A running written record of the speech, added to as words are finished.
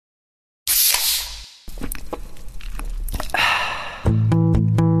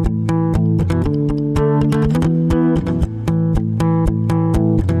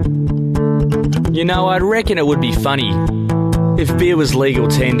know, I reckon it would be funny if beer was legal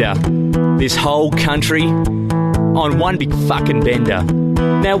tender, this whole country, on one big fucking bender.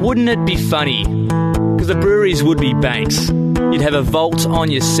 Now, wouldn't it be funny? Because the breweries would be banks. You'd have a vault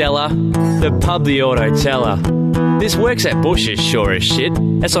on your cellar, the pub the auto teller. This works at Bush's, sure as shit,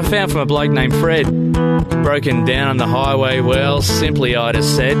 as I found from a bloke named Fred. Broken down on the highway, well, simply I'd have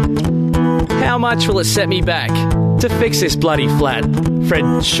said, how much will it set me back to fix this bloody flat?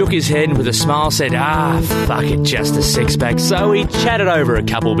 Fred shook his head and with a smile said, fuck it, just a six-pack. So we chatted over a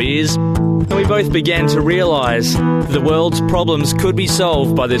couple beers, and we both began to realise the world's problems could be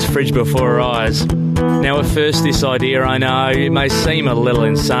solved by this fridge before our eyes. Now at first this idea, I know, it may seem a little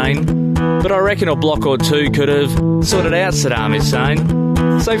insane, but I reckon a block or two could have sorted out Saddam Hussein.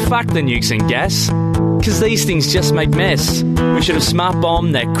 So fuck the nukes and gas, because these things just make mess. We should have smart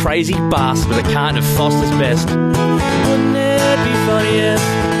bombed that crazy bastard with a carton of Foster's Best. Wouldn't it be funny if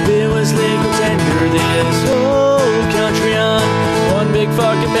beer was legal tender? This whole country on one big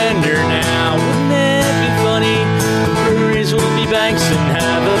fucking bender now. Wouldn't it be funny? The breweries would be banks and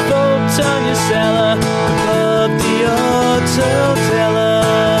have a vote on your cellar, the pub the auto teller.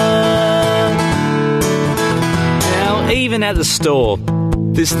 Now, even at the store,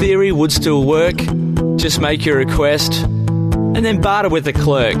 this theory would still work. Just make your request and then barter with the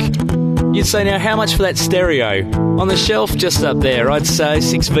clerk. You'd say, now how much for that stereo? On the shelf just up there, I'd say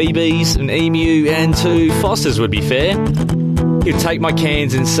 6 VBs, an Emu and 2 Fosters would be fair. He'd take my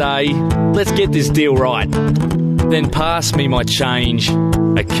cans and say, let's get this deal right. Then pass me my change,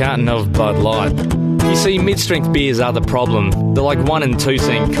 a carton of Bud Light. You see, mid-strength beers are the problem. They're like 1 and 2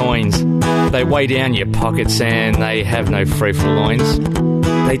 cent coins. They weigh down your pockets and they have no free-for loins.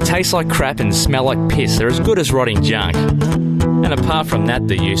 They taste like crap and smell like piss. They're as good as rotting junk. And apart from that,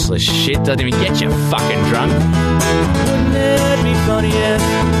 the useless shit doesn't even get you fucking drunk. Wouldn't it be funny if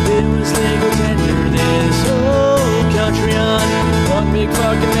it was legal tender? This whole country on one big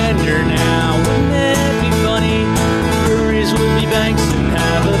fucking bender now. Wouldn't it be funny? Breweries would be banks and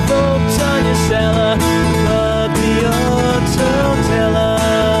have a vote on your cellar, but the auto teller.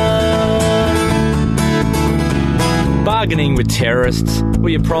 Bargaining with terrorists were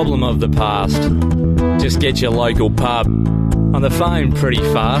your problem of the past. Just get your local pub on the phone pretty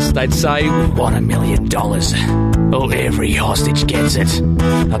fast. They'd say, we want $1 million. Oh, every hostage gets it.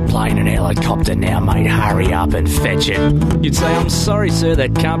 A plane and helicopter now, mate, hurry up and fetch it. You'd say, I'm sorry, sir,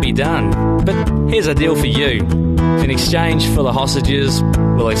 that can't be done. But here's a deal for you. In exchange for the hostages,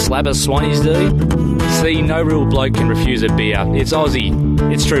 will they slap us Swannies do? See, no real bloke can refuse a beer. It's Aussie.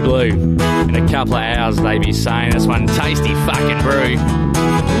 It's True Blue. In a couple of hours, they be saying that's one tasty fucking brew.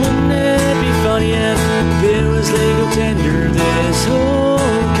 Wouldn't it be funny if beer was legal tender? This whole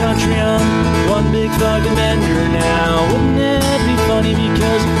country on one big fucking bender now. Wouldn't it be funny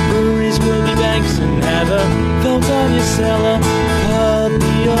because breweries will be banks and have a vote on your cellar, pub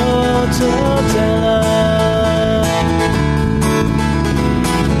the auto teller.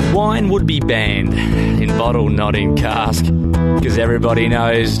 Wine would be banned, in bottle, not in cask, because everybody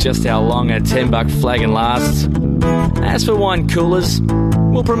knows just how long a $10 flagon lasts. As for wine coolers,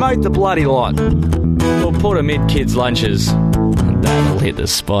 we'll promote the bloody lot. We'll put them in kids' lunches, and that'll hit the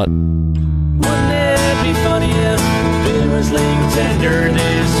spot. Wouldn't it be funny if it was legal tender?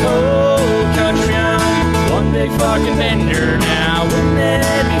 This whole country on one big fucking bender now. Wouldn't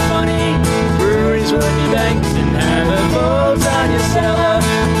it